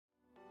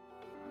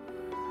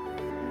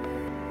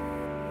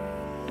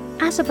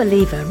As a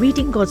believer,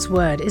 reading God's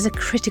Word is a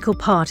critical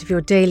part of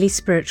your daily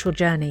spiritual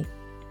journey.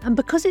 And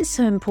because it's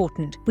so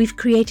important, we've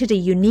created a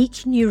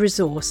unique new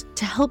resource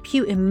to help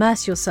you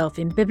immerse yourself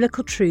in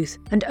biblical truth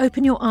and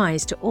open your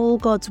eyes to all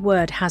God's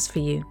Word has for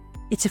you.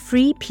 It's a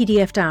free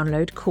PDF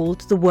download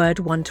called The Word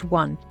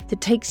 1-to-1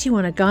 that takes you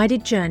on a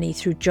guided journey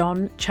through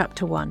John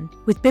chapter 1.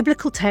 With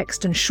biblical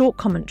text and short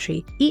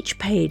commentary, each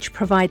page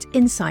provides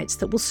insights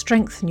that will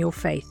strengthen your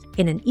faith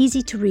in an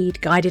easy-to-read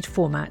guided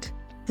format.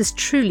 There's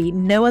truly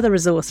no other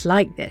resource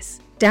like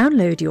this.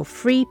 Download your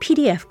free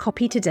PDF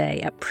copy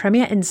today at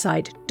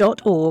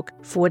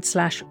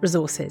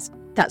premierinsight.org/resources.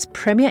 That's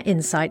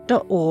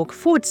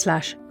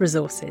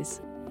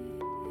premierinsight.org/resources.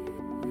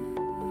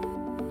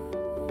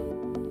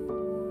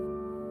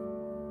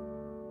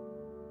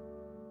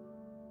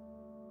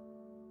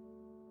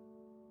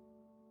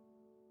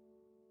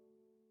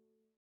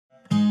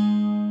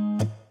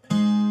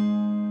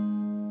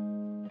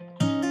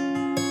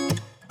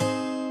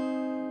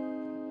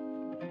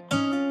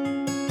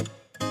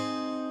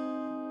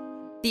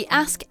 The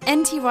Ask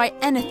N.T. Wright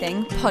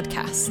Anything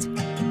podcast.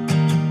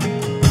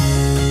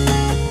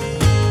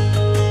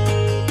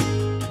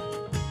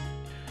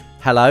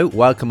 Hello,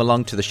 welcome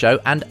along to the show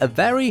and a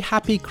very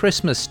happy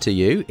Christmas to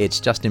you.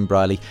 It's Justin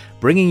Brierley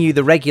bringing you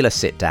the regular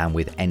sit down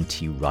with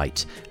N.T.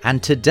 Wright.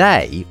 And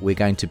today we're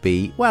going to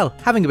be, well,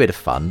 having a bit of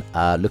fun,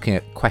 looking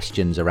at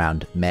questions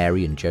around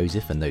Mary and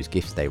Joseph and those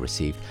gifts they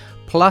received.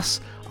 Plus,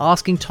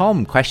 asking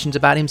Tom questions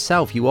about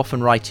himself. You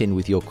often write in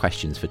with your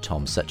questions for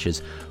Tom, such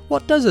as,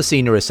 what does a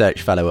senior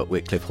research fellow at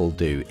Wycliffe Hall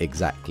do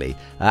exactly?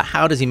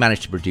 How does he manage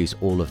to produce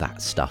all of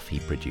that stuff he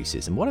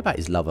produces? And what about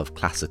his love of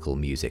classical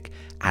music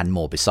and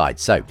more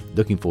besides? So,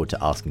 looking forward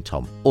to asking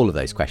Tom all of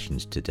those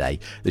questions today.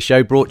 The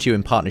show brought to you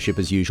in partnership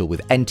as usual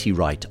with NT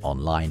Wright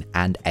Online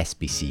and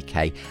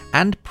SBCK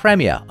and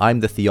Premier. I'm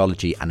the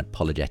Theology and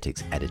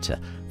Apologetics Editor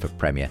for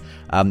Premier.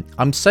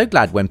 I'm so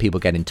glad when people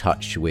get in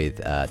touch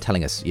with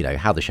telling us,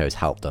 how the show's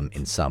helped them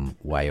in some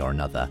way or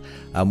another.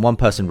 One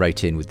person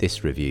wrote in with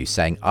this review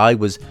saying, I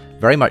was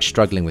very much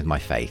struggling with my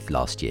faith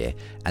last year,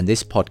 and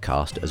this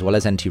podcast, as well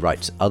as N.T.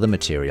 Wright's other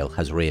material,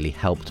 has really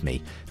helped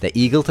me. They're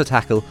eager to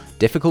tackle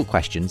difficult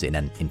questions in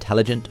an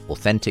intelligent,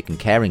 authentic and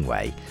caring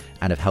way,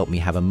 and have helped me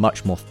have a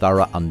much more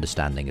thorough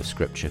understanding of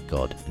Scripture,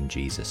 God and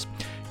Jesus.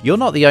 You're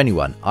not the only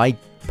one. I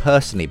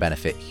personally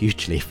benefit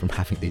hugely from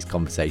having these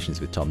conversations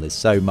with Tom. There's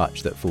so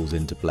much that falls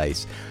into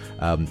place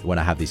when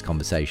I have these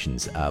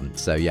conversations.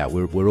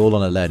 We're all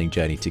on a learning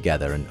journey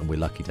together, and we're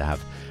lucky to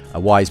have a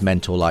wise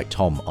mentor like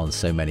Tom on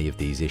so many of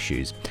these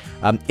issues.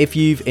 If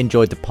you've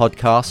enjoyed the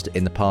podcast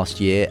in the past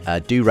year,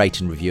 do rate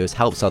and review us,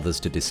 helps others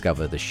to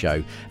discover the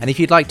show. And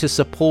if you'd like to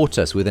support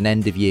us with an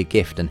end-of-year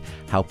gift and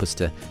help us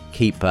to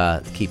keep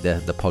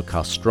the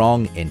podcast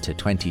strong into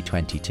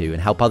 2022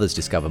 and help others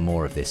discover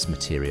more of this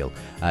material,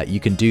 you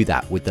can do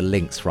that with the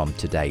links from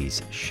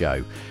today's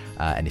show.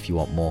 And if you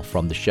want more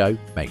from the show,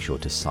 make sure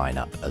to sign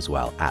up as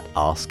well at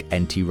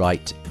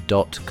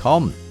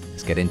asktwright.com.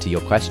 Let's get into your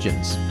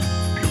questions.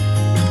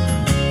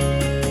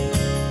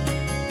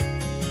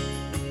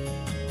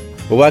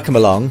 Well, welcome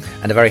along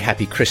and a very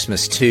happy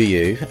Christmas to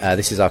you.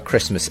 This is our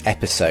Christmas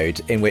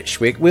episode in which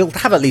we'll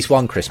have at least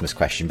one Christmas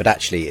question, but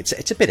actually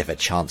it's a bit of a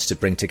chance to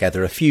bring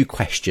together a few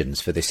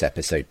questions for this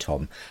episode,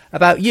 Tom,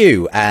 about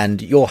you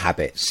and your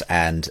habits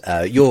and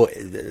your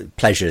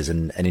pleasures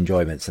and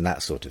enjoyments and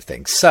that sort of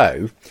thing.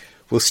 So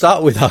we'll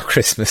start with our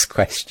Christmas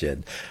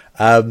question.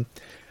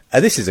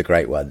 This is a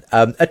great one.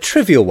 A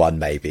trivial one,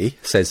 maybe,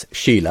 says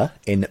Sheila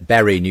in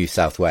Bury, New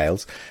South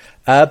Wales.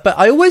 But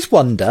I always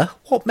wonder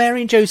what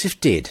Mary and Joseph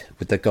did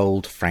with the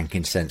gold,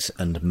 frankincense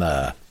and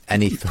myrrh.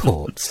 Any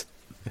thoughts?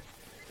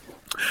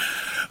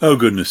 Oh,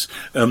 goodness.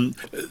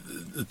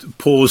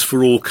 Pause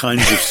for all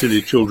kinds of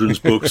silly children's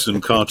books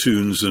and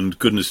cartoons and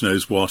goodness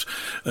knows what,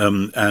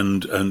 and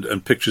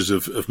pictures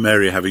of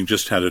Mary having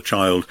just had a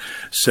child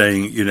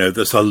saying,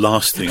 that's the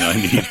last thing I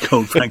need,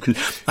 gold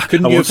frankincense.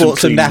 Couldn't you have bought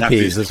some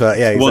nappies as well?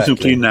 Yeah, exactly. I want some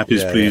clean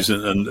nappies, please,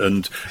 yeah.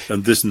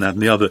 And this and that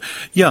and the other.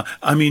 Yeah,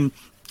 I mean,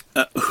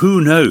 who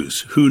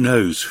knows?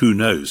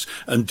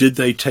 And did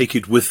they take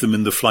it with them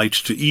in the flight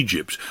to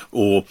Egypt,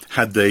 or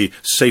had they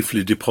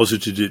safely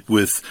deposited it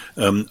with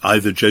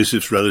either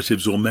Joseph's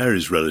relatives or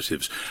Mary's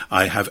relatives?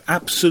 I have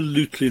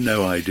absolutely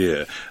no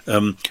idea.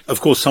 Of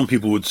course, some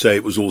people would say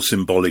it was all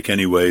symbolic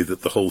anyway,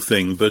 that the whole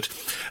thing, but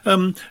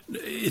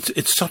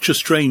it's such a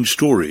strange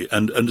story.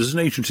 And as an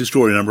ancient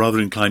historian, I'm rather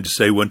inclined to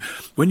say when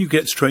you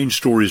get strange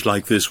stories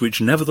like this,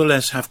 which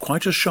nevertheless have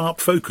quite a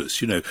sharp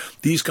focus,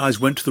 these guys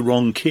went to the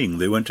wrong king.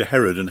 They went to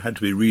Herod and had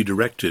to be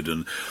redirected,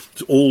 and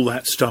all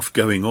that stuff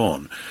going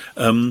on.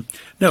 No,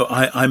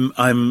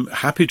 I'm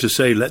happy to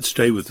say let's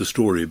stay with the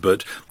story,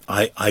 but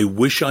I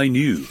wish I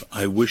knew.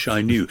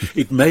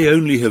 It may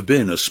only have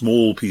been a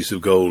small piece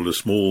of gold, a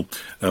small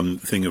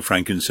thing of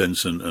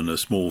frankincense and a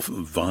small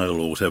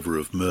vial or whatever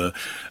of myrrh,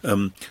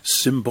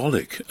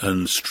 symbolic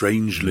and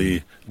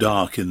strangely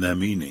dark in their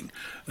meaning.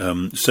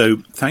 So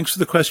thanks for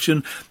the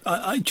question.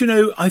 I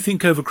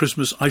think over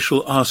Christmas I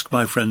shall ask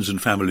my friends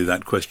and family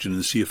that question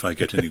and see if I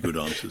get any good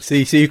answers.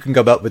 So you can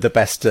come up with the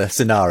best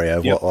scenario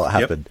of what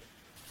happened. Yep.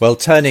 Well,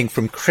 turning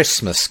from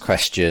Christmas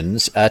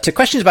questions to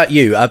questions about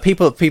you,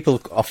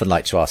 people often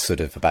like to ask sort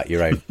of about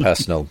your own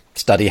personal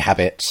study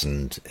habits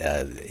and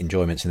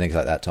enjoyments and things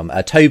like that, Tom.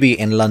 Toby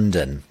in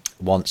London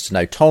wants to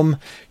know, Tom,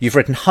 you've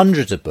written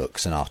hundreds of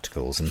books and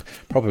articles and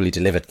probably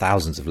delivered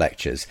thousands of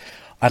lectures.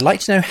 I'd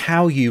like to know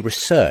how you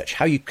research,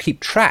 how you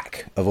keep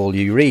track of all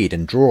you read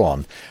and draw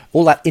on,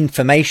 all that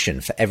information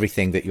for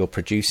everything that you're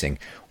producing.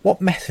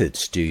 What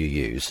methods do you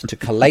use to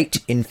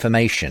collate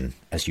information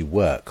as you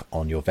work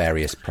on your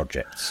various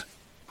projects?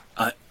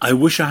 I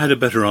wish I had a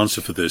better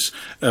answer for this.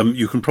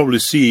 You can probably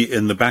see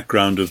in the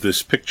background of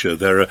this picture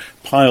there are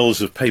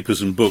piles of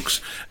papers and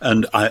books,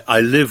 and I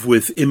live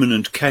with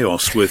imminent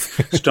chaos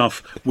with stuff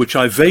which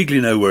I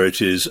vaguely know where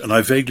it is, and I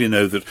vaguely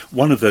know that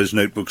one of those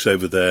notebooks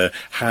over there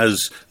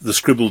has the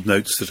scribbled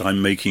notes that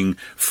I'm making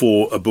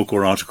for a book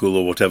or article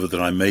or whatever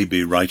that I may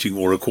be writing,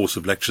 or a course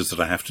of lectures that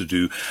I have to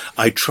do.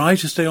 I try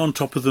to stay on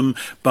top of them,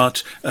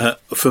 but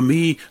for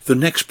me, the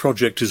next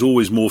project is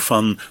always more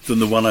fun than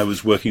the one I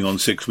was working on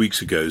 6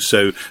 weeks ago.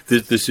 So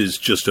this is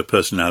just a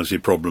personality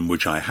problem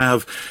which I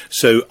have.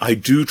 So I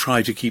do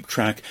try to keep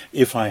track.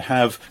 If I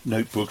have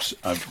notebooks,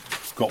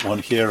 I've got one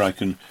here I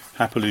can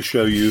happily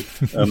show you.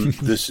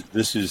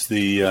 This is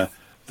the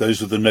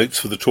those are the notes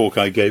for the talk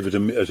I gave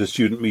at a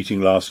student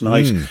meeting last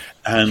night.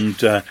 And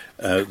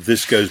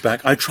this goes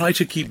back. I try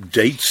to keep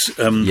dates.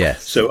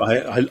 Yes. So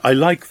I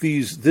like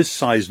this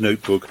size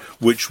notebook,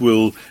 which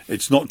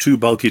it's not too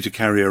bulky to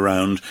carry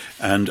around,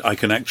 and I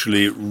can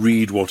actually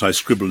read what I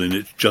scribble in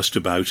it just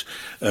about.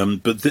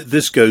 But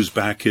this goes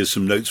back. Here's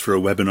some notes for a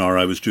webinar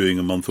I was doing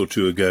a month or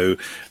two ago.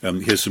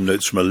 Here's some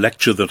notes from a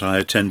lecture that I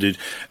attended.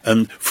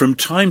 And from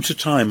time to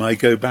time, I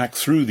go back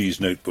through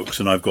these notebooks,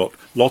 and I've got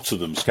lots of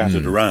them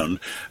scattered around,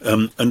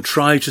 and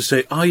try to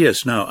say,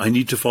 yes, now I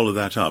need to follow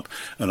that up,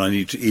 and I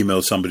need to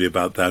email somebody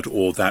about that,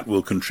 or that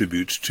will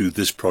contribute to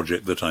this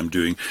project that I'm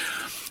doing.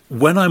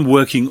 When I'm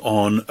working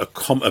on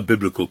a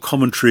biblical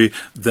commentary,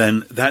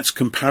 then that's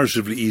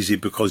comparatively easy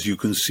because you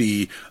can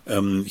see,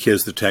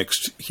 here's the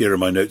text, here are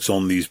my notes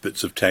on these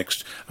bits of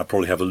text. I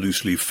probably have a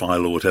loose leaf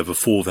file or whatever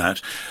for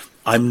that.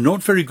 I'm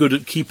not very good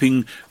at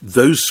keeping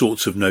those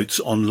sorts of notes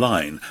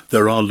online.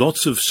 There are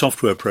lots of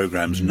software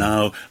programs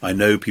now, I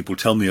know people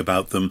tell me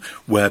about them,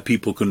 where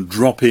people can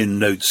drop in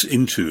notes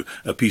into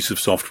a piece of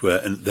software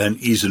and then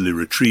easily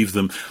retrieve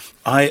them.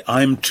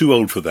 I'm too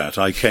old for that.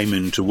 I came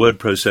into word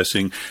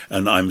processing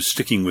and I'm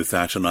sticking with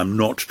that, and I'm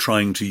not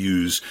trying to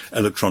use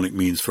electronic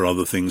means for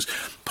other things.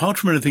 Apart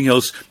from anything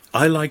else,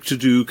 I like to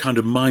do kind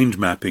of mind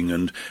mapping,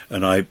 and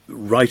I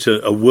write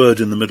a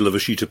word in the middle of a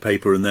sheet of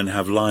paper and then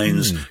have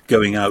lines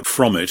going out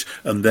from it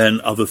and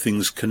then other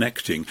things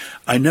connecting.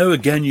 I know,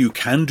 again, you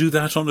can do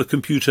that on a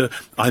computer.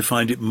 I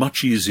find it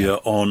much easier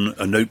on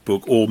a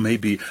notebook or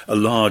maybe a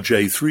large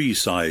A3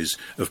 size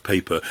of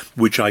paper,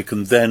 which I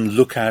can then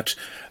look at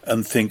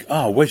and think,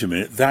 wait a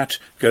minute, that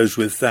goes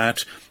with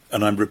that,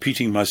 and I'm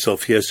repeating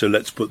myself here, so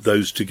let's put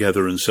those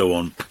together and so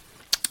on.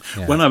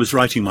 Yeah. When I was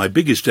writing my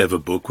biggest ever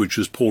book, which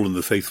was Paul and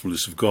the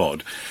Faithfulness of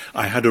God,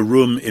 I had a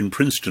room in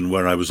Princeton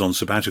where I was on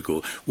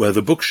sabbatical, where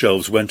the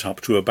bookshelves went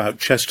up to about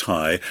chest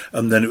high,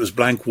 and then it was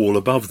blank wall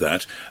above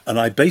that, and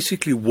I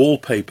basically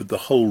wallpapered the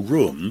whole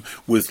room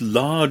with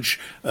large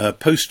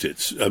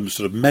Post-its, sort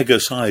of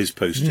mega-sized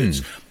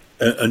Post-its.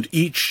 And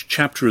each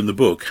chapter in the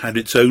book had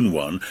its own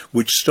one,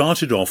 which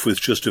started off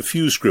with just a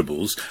few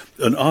scribbles,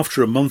 and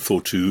after a month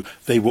or two,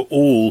 they were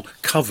all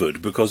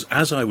covered, because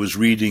as I was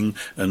reading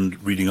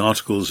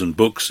articles and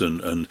books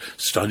and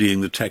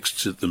studying the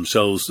texts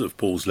themselves of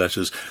Paul's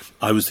letters,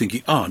 I was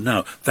thinking,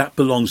 now, that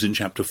belongs in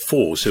chapter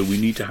 4, so we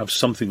need to have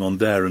something on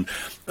there.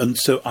 And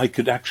so I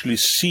could actually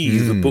see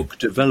the book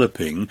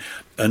developing,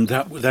 and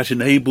that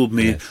enabled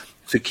me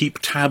to keep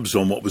tabs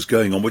on what was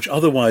going on, which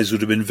otherwise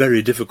would have been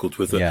very difficult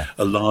with a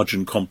large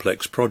and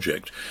complex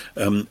project.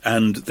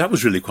 And that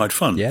was really quite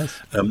fun. Yes.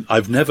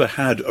 I've never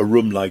had a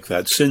room like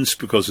that since,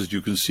 because as you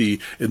can see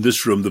in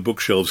this room, the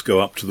bookshelves go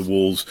up to the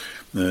walls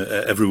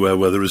everywhere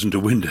where there isn't a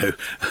window.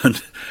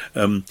 And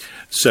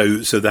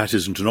so that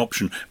isn't an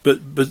option. But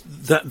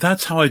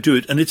that's how I do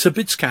it. And it's a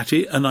bit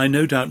scatty, and I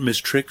no doubt miss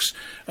tricks,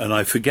 and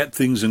I forget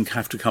things and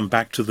have to come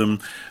back to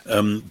them.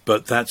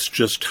 But that's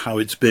just how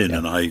it's been.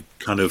 And I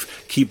kind of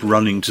keep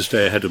running to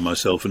stay ahead of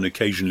myself and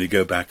occasionally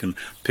go back and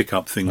pick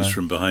up things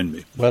from behind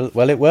me.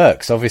 Well, it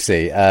works,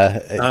 obviously.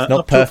 It's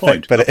not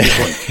perfect, but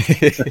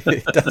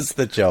it does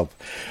the job.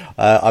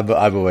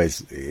 I'm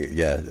always,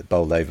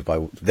 bowled over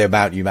by the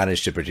amount you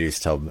manage to produce,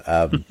 Tom.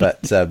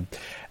 But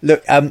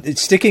Look,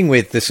 sticking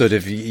with the sort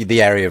of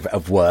the area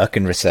of work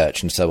and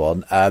research and so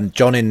on,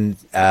 John in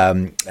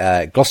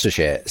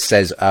Gloucestershire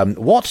says,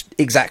 what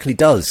exactly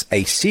does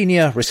a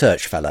senior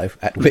research fellow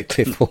at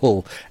Wycliffe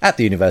Hall at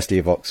the University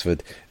of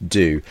Oxford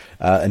do?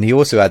 And he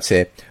also adds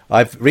here,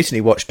 I've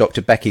recently watched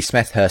Dr. Becky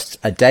Smethurst's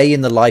A Day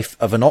in the Life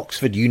of an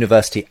Oxford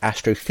University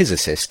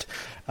Astrophysicist.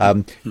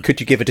 Could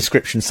you give a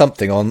description,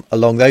 something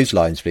along those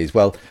lines, please?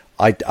 Well,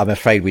 I'm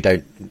afraid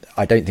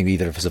I don't think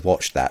either of us have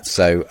watched that.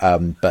 So,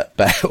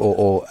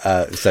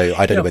 so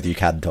I don't know whether you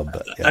can, Tom.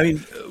 But yeah. I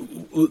mean,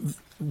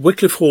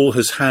 Wycliffe Hall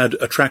has had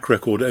a track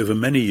record over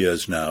many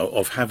years now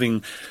of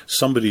having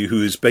somebody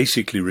who is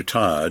basically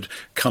retired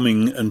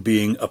coming and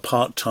being a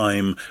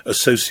part-time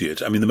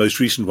associate. I mean, the most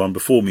recent one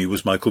before me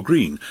was Michael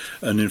Green.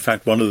 And in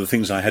fact, one of the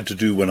things I had to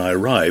do when I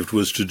arrived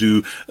was to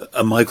do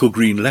a Michael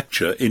Green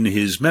lecture in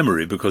his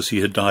memory, because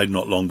he had died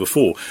not long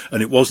before.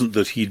 And it wasn't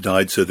that he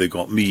died so they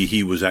got me.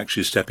 He was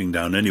actually stepping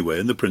down anyway.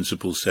 And the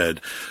principal said,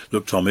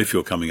 look, Tom, if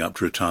you're coming up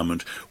to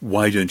retirement,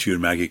 why don't you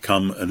and Maggie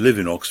come and live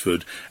in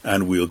Oxford,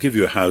 and we'll give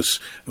you a house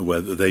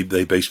where they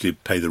basically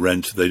pay the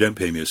rent. They don't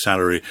pay me a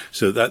salary.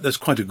 So that's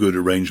quite a good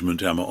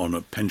arrangement. I'm on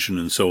a pension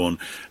and so on.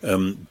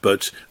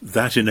 But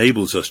that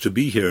enables us to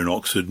be here in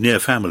Oxford near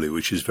family,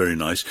 which is very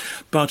nice.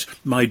 But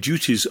my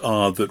duties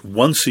are that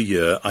once a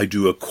year I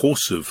do a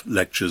course of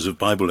lectures of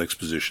Bible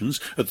expositions.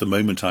 At the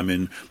moment I'm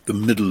in the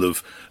middle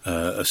of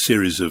a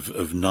series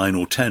of 9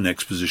 or 10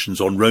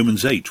 expositions on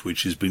Romans 8,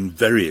 which has been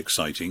very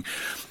exciting.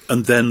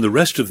 And then the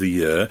rest of the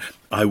year,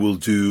 I will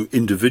do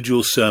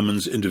individual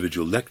sermons,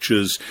 individual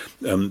lectures.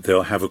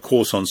 They'll have a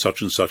course on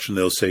such and such, and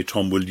they'll say,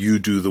 Tom, will you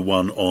do the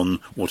one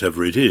on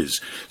whatever it is?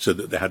 So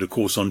that they had a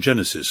course on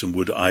Genesis, and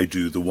would I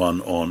do the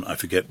one on, I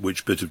forget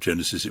which bit of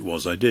Genesis it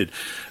was I did.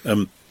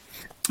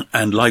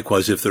 And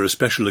likewise, if there are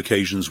special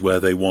occasions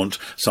where they want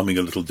something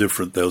a little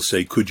different, they'll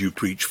say, could you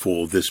preach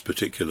for this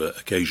particular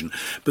occasion?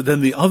 But then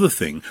the other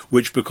thing,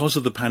 which because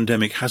of the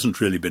pandemic hasn't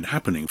really been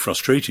happening,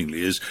 frustratingly,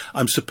 is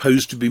I'm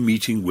supposed to be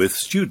meeting with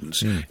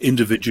students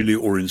individually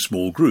or in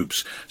small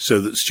groups,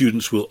 so that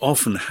students will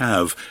often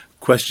have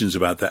questions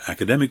about their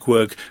academic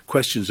work,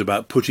 questions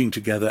about putting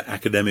together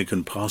academic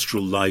and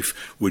pastoral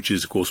life, which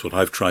is, of course, what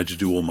I've tried to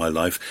do all my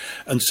life.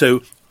 And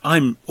so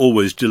I'm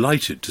always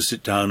delighted to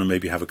sit down and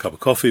maybe have a cup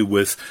of coffee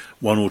with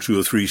 1 or 2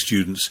 or 3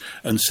 students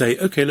and say,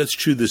 okay, let's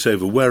chew this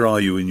over. Where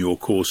are you in your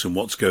course, and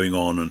what's going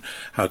on, and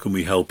how can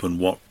we help, and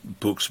what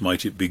books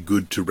might it be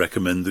good to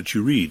recommend that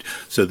you read?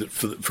 So that,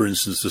 for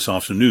instance, this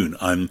afternoon,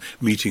 I'm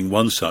meeting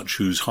one such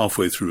who's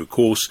halfway through a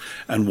course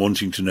and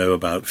wanting to know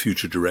about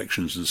future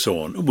directions and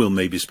so on. And we'll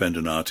maybe spend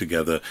an hour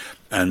together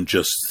and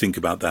just think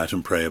about that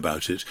and pray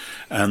about it.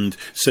 And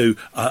so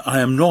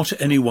I am not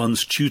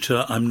anyone's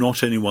tutor. I'm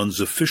not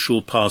anyone's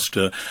official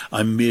pastor.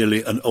 I'm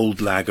merely an old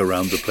lag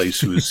around the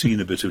place who has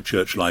seen a bit of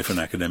church life and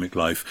academic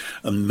life,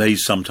 and may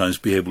sometimes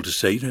be able to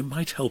say, it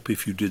might help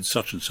if you did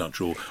such and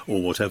such, or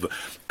whatever.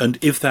 And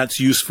if that's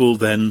useful,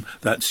 then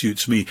that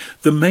suits me.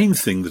 The main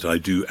thing that I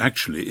do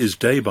actually is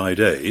day by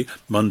day,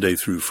 Monday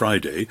through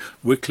Friday,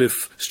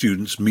 Wycliffe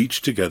students meet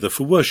together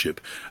for worship.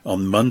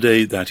 On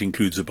Monday, that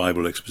includes a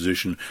Bible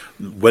exposition.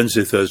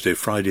 Wednesday, Thursday,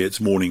 Friday,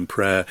 it's morning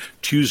prayer.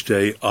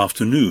 Tuesday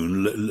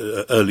afternoon,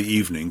 early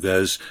evening,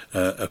 there's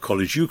a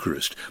college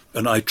Eucharist.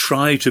 And I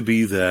try to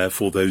be there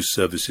for those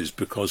services,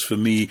 because for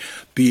me,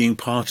 being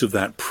part of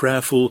that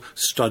prayerful,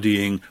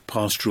 studying,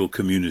 pastoral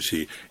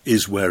community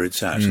is where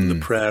it's at. And the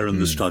prayer and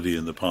the study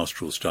and the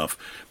pastoral stuff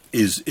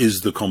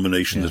is the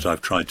combination that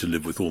I've tried to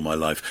live with all my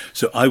life.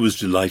 So I was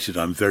delighted.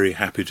 I'm very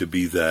happy to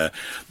be there.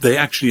 They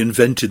actually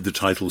invented the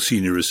title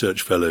Senior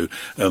Research Fellow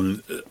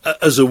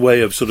as a way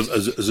of sort of,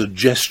 as a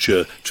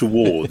gesture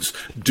towards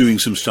doing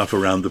some stuff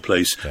around the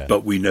place,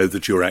 but we know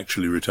that you're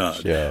actually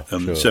retired.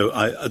 Sure. So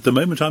at the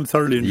moment, I'm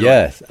thoroughly enjoying it.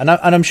 Yes, and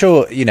I'm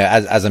sure,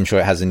 as I'm sure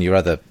it has in your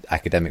other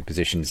academic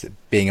positions,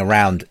 being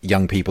around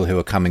young people who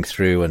are coming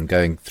through and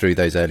going through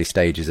those early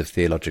stages of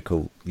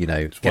theological,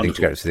 getting to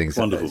grips with things.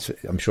 Wonderful.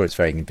 I'm sure it's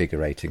very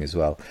invigorating as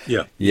well.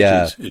 Yeah.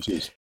 It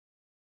is.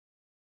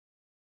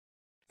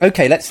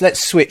 Okay, let's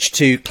switch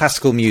to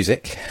classical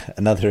music,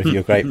 another of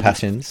your great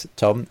passions,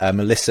 Tom.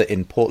 Melissa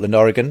in Portland,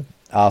 Oregon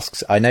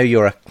asks, I know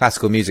you're a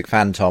classical music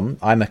fan, Tom.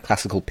 I'm a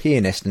classical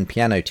pianist and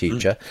piano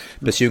teacher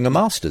pursuing a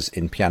master's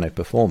in piano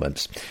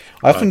performance.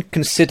 I often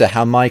consider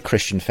how my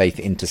Christian faith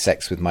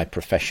intersects with my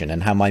profession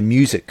and how my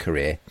music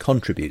career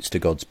contributes to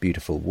God's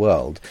beautiful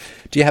world.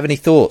 Do you have any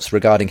thoughts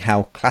regarding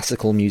how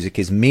classical music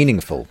is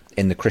meaningful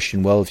in the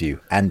Christian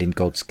worldview and in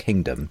God's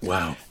kingdom?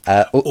 Wow.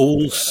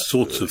 All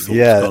sorts of thoughts.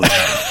 Yeah.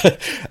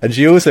 And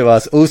she also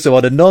asks, also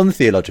on a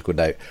non-theological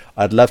note,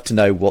 I'd love to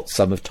know what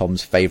some of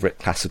Tom's favourite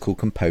classical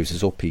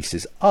composers or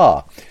pieces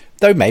are.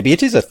 Though maybe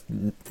it is a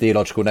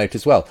theological note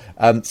as well.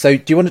 So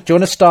do you want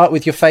to start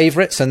with your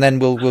favourites, and then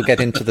we'll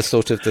get into the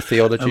sort of the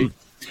theology?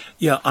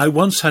 Yeah, I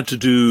once had to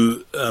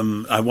do,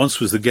 I once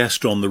was the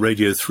guest on the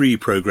Radio 3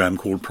 program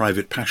called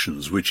Private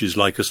Passions, which is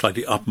like a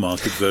slightly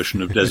upmarket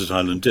version of Desert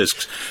Island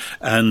Discs.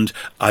 And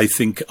I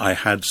think I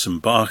had some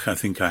Bach, I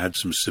think I had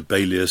some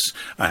Sibelius,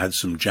 I had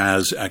some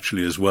jazz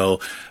actually as well.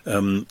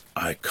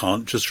 I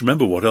can't just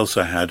remember what else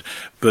I had,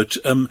 but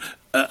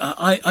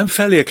I'm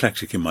fairly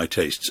eclectic in my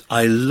tastes.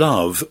 I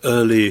love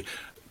early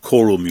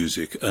choral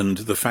music, and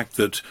the fact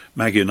that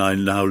Maggie and I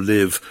now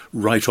live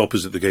right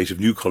opposite the gate of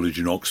New College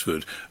in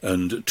Oxford,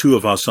 and two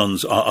of our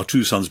sons, our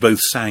two sons, both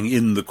sang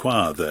in the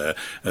choir there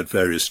at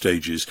various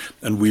stages,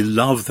 and we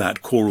love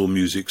that choral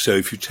music. So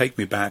if you take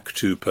me back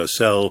to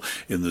Purcell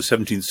in the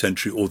 17th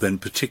century, or then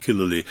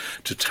particularly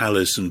to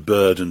Tallis and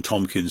Byrd and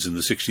Tomkins in the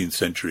 16th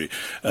century,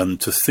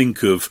 to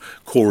think of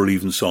choral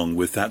evensong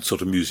with that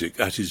sort of music,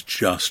 that is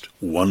just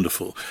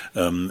wonderful.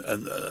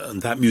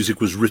 And that music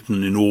was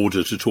written in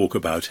order to talk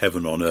about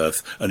heaven on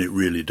earth, and it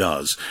really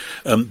does.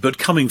 But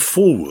coming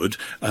forward,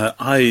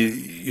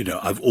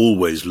 I've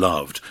always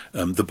loved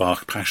the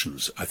Bach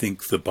Passions. I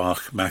think the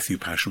Bach Matthew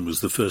Passion was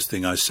the first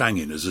thing I sang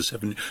in as a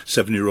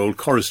seven-year-old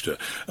chorister.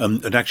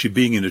 And actually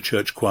being in a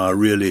church choir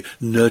really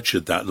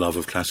nurtured that love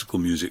of classical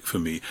music for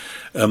me.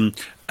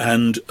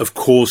 And, of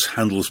course,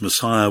 Handel's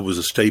Messiah was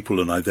a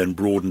staple, and I then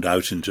broadened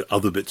out into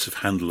other bits of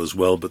Handel as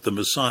well. But the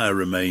Messiah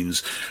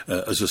remains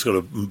as a sort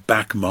of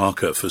back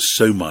marker for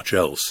so much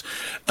else.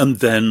 And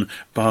then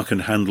Bach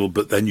and Handel,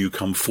 but then you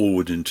come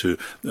forward into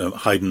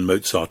Haydn,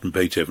 Mozart and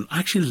Beethoven. I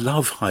actually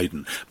love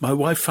Haydn. My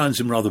wife finds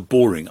him rather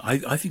boring.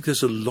 I think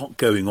there's a lot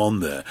going on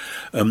there.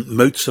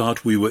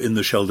 Mozart, we were in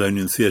the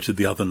Sheldonian Theatre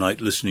the other night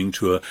listening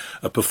to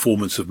a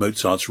performance of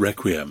Mozart's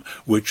Requiem,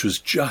 which was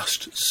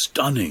just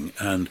stunning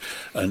and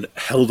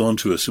held on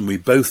to us, and we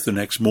both the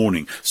next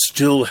morning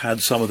still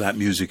had some of that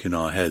music in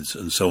our heads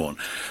and so on.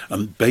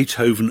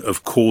 Beethoven,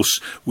 of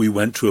course, we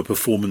went to a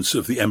performance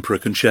of the Emperor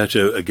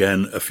Concerto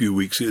again a few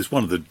weeks ago. It's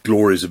one of the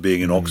glories of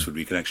being in Oxford.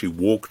 We can actually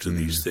walk to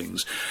these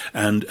things.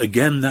 And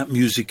again, that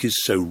music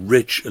is so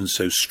rich and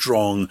so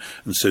strong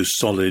and so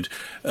solid.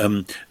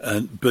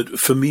 But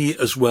for me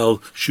as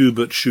well,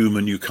 Schubert,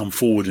 Schumann, you come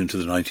forward into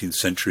the 19th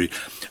century.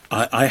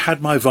 I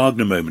had my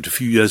Wagner moment a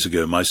few years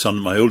ago. My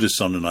oldest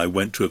son and I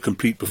went to a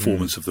complete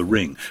performance of The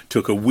Ring,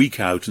 took a week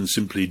out and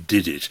simply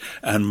did it.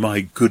 And my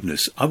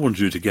goodness, I want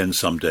to do it again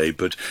someday,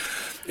 but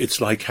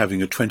it's like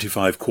having a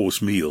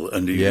 25-course meal.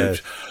 And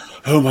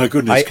oh my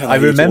goodness! I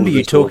remember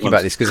you talking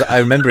about this because I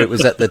remember it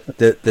was at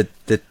the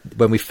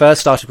when we first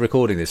started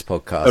recording this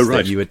podcast. Oh, right.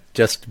 And you had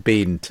just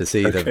been to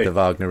see the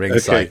Wagner Ring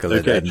cycle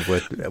and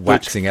were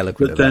waxing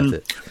eloquent about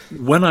it.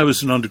 When I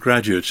was an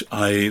undergraduate,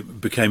 I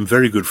became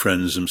very good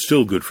friends. I'm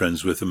still good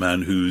friends with a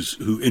man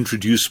who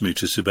introduced me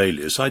to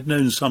Sibelius. I'd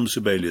known some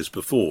Sibelius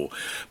before,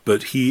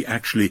 but he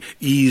actually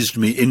eased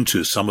me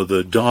into some of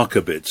the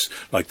darker bits,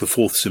 like the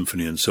Fourth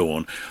Symphony and so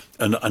on.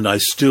 And I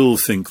still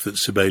think that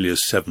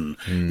Sibelius 7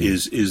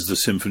 is the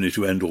symphony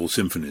to end all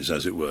symphonies,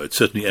 as it were. It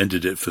certainly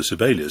ended it for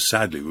Sibelius,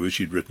 sadly. We wish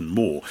he'd written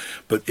more.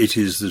 But it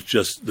is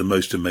just the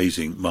most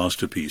amazing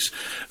masterpiece.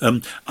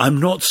 I'm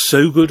not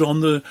so good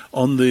on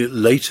the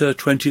later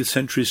 20th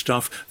century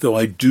stuff, though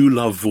I do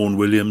love Vaughan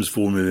Williams.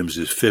 Vaughan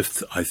Williams'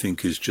 Fifth, I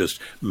think, is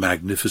just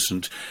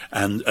magnificent.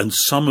 And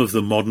some of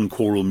the modern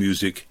choral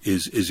music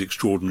is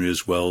extraordinary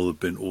as well. There have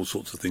been all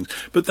sorts of things.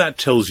 But that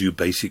tells you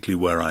basically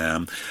where I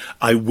am.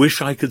 I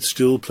wish I could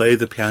still play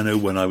the piano.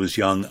 When I was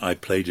young, I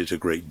played it a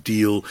great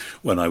deal.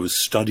 When I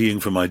was studying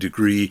for my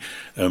degree,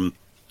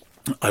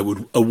 I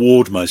would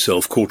award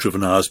myself quarter of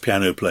an hour's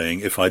piano playing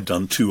if I'd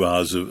done 2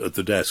 hours at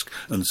the desk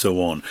and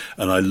so on.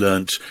 And I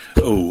learnt,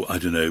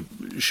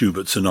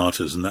 Schubert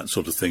sonatas and that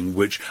sort of thing,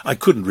 which I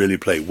couldn't really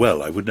play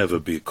well. I would never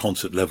be at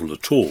concert level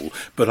at all,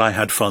 but I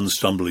had fun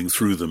stumbling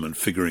through them and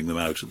figuring them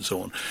out and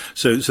so on.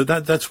 So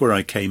that's where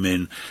I came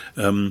in.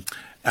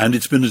 And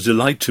it's been a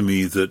delight to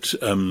me that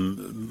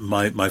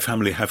my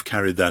family have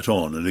carried that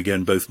on. And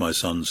again, both my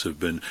sons have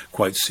been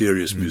quite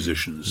serious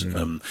musicians.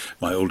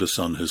 My older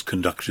son has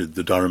conducted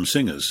the Durham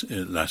Singers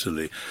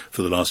latterly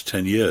for the last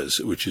 10 years,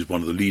 which is one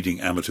of the leading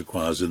amateur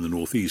choirs in the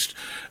Northeast.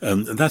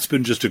 And that's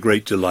been just a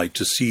great delight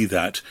to see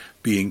that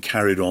being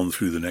carried on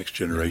through the next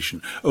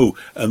generation. Oh,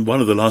 and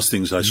one of the last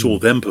things I saw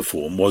them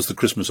perform was the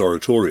Christmas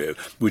Oratorio,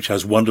 which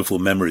has wonderful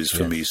memories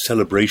for me,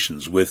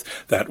 celebrations with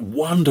that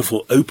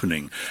wonderful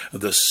opening,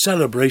 the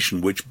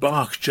celebration which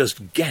Bach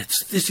just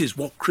gets. This is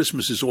what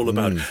Christmas is all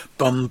about.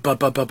 Bum, ba,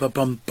 ba, ba, ba,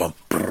 bum, bum,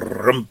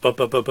 brum, ba,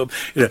 ba, ba, bum.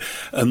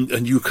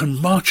 And you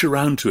can march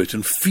around to it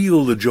and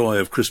feel the joy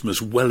of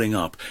Christmas welling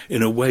up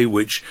in a way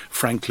which,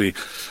 frankly,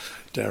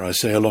 dare I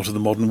say, a lot of the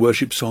modern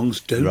worship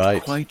songs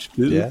don't quite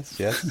do.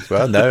 Yes.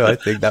 Well, no, I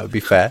think that would be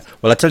fair.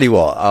 Well, I tell you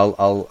what,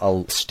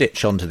 I'll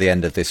stitch on to the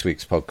end of this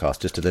week's podcast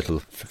just a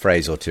little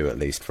phrase or two, at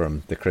least,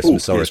 from the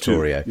Christmas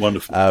Oratorio. Yes,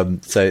 wonderful.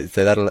 So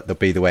that'll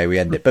be the way we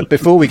end it. But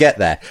before we get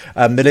there,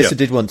 Melissa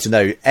did want to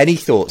know any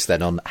thoughts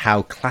then on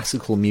how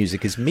classical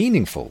music is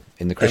meaningful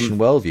in the Christian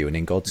worldview and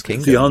in God's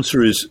kingdom.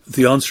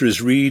 The answer is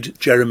read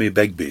Jeremy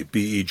Begbie,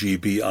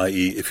 Begbie.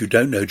 If you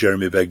don't know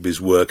Jeremy Begbie's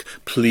work,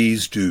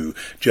 please do.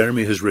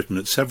 Jeremy has written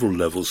at several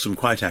levels, some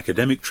quite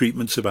academic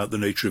treatments about the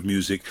nature of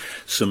music,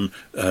 some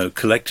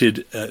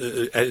collected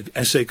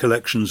essay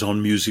collections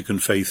on music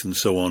and faith and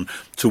so on,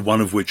 to one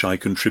of which I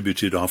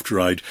contributed after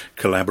I'd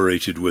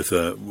collaborated with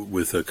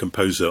a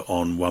composer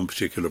on one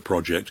particular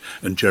project,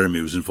 and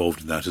Jeremy was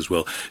involved in that as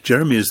well.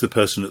 Jeremy is the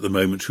person at the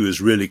moment who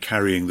is really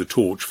carrying the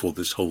torch for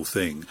this whole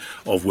thing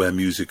of where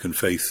music and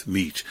faith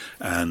meet,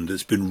 and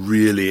it's been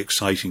really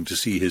exciting to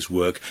see his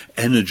work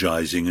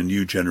energizing a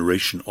new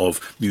generation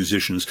of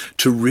musicians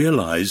to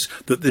realize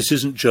that this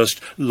isn't just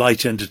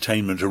light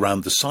entertainment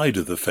around the side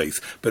of the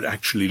faith, but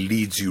actually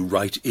leads you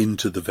right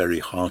into the very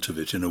heart of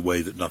it in a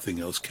way that nothing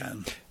else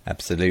can.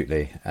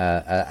 Absolutely.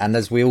 And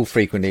as we all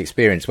frequently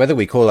experience, whether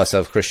we call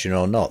ourselves Christian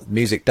or not,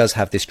 music does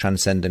have this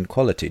transcendent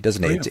quality,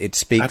 doesn't it? It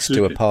speaks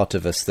Absolutely. To a part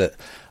of us that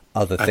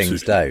other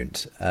things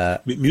don't.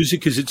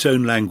 Music is its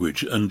own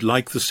language, and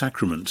like the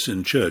sacraments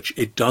in church,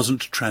 it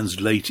doesn't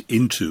translate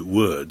into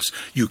words.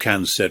 You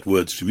can set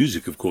words to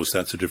music, of course,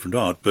 that's a different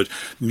art, but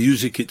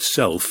music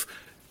itself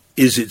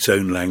is its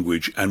own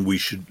language, and we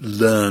should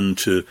learn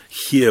to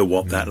hear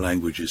what that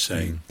language is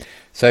saying.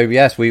 So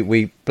yes,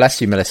 we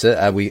bless you,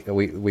 Melissa. We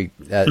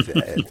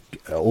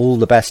all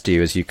the best to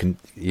you as you can,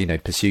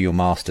 pursue your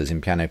masters in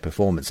piano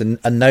performance,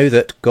 and know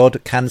that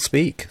God can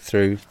speak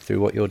through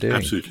what you're doing.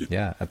 Absolutely.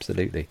 Yeah,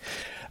 absolutely.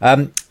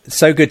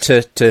 So good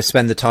to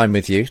spend the time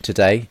with you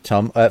today,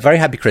 Tom. Very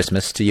happy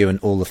Christmas to you and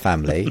all the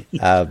family.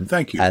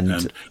 Thank you,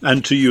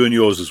 and to you and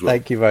yours as well.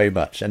 Thank you very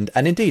much, and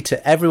indeed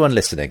to everyone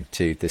listening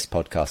to this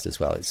podcast as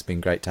well. It's been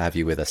great to have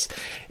you with us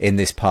in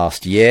this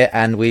past year,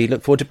 and we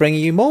look forward to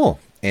bringing you more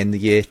in the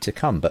year to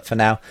come. But for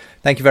now,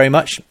 thank you very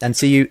much, and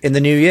see you in the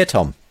new year,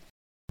 Tom.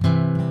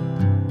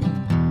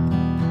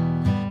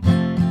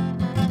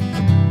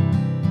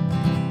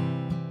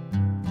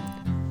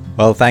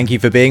 Well, thank you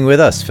for being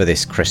with us for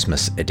this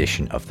Christmas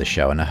edition of the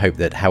show, and I hope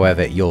that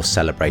however you're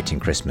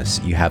celebrating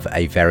Christmas, you have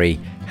a very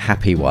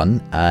happy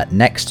one.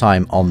 Next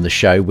time on the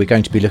show, we're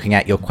going to be looking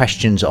at your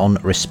questions on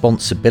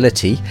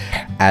responsibility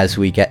as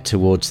we get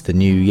towards the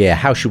new year.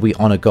 How should we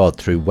honour God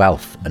through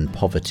wealth and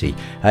poverty?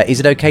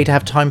 Is it okay to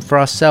have time for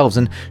ourselves?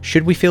 And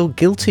should we feel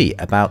guilty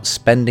about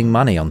spending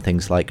money on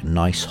things like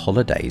nice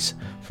holidays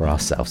for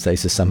ourselves?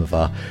 Those are some of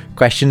our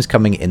questions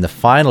coming in the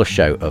final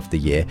show of the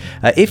year.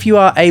 If you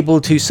are able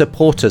to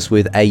support us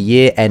with a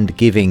year-end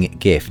giving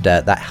gift,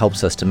 that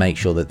helps us to make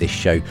sure that this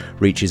show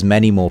reaches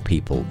many more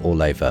people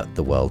all over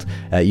the world.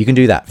 You can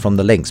do that from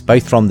the links,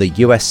 both from the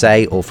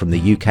USA or from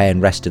the UK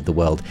and rest of the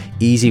world.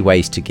 Easy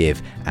ways to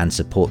give and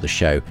support the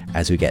show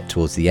as we get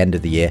towards the end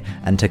of the year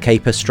and to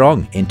keep us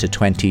strong into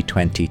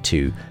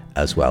 2022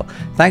 as well.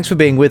 Thanks for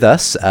being with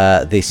us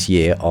this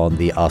year on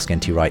the Ask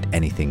NT Wright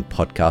Anything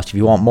podcast. If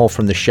you want more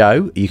from the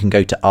show, you can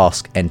go to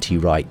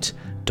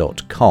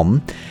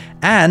asktwright.com.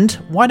 And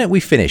why don't we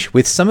finish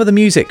with some of the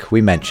music we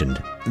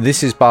mentioned?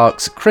 This is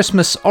Bach's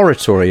Christmas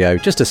Oratorio,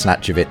 just a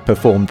snatch of it,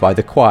 performed by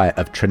the choir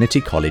of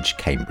Trinity College,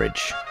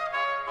 Cambridge.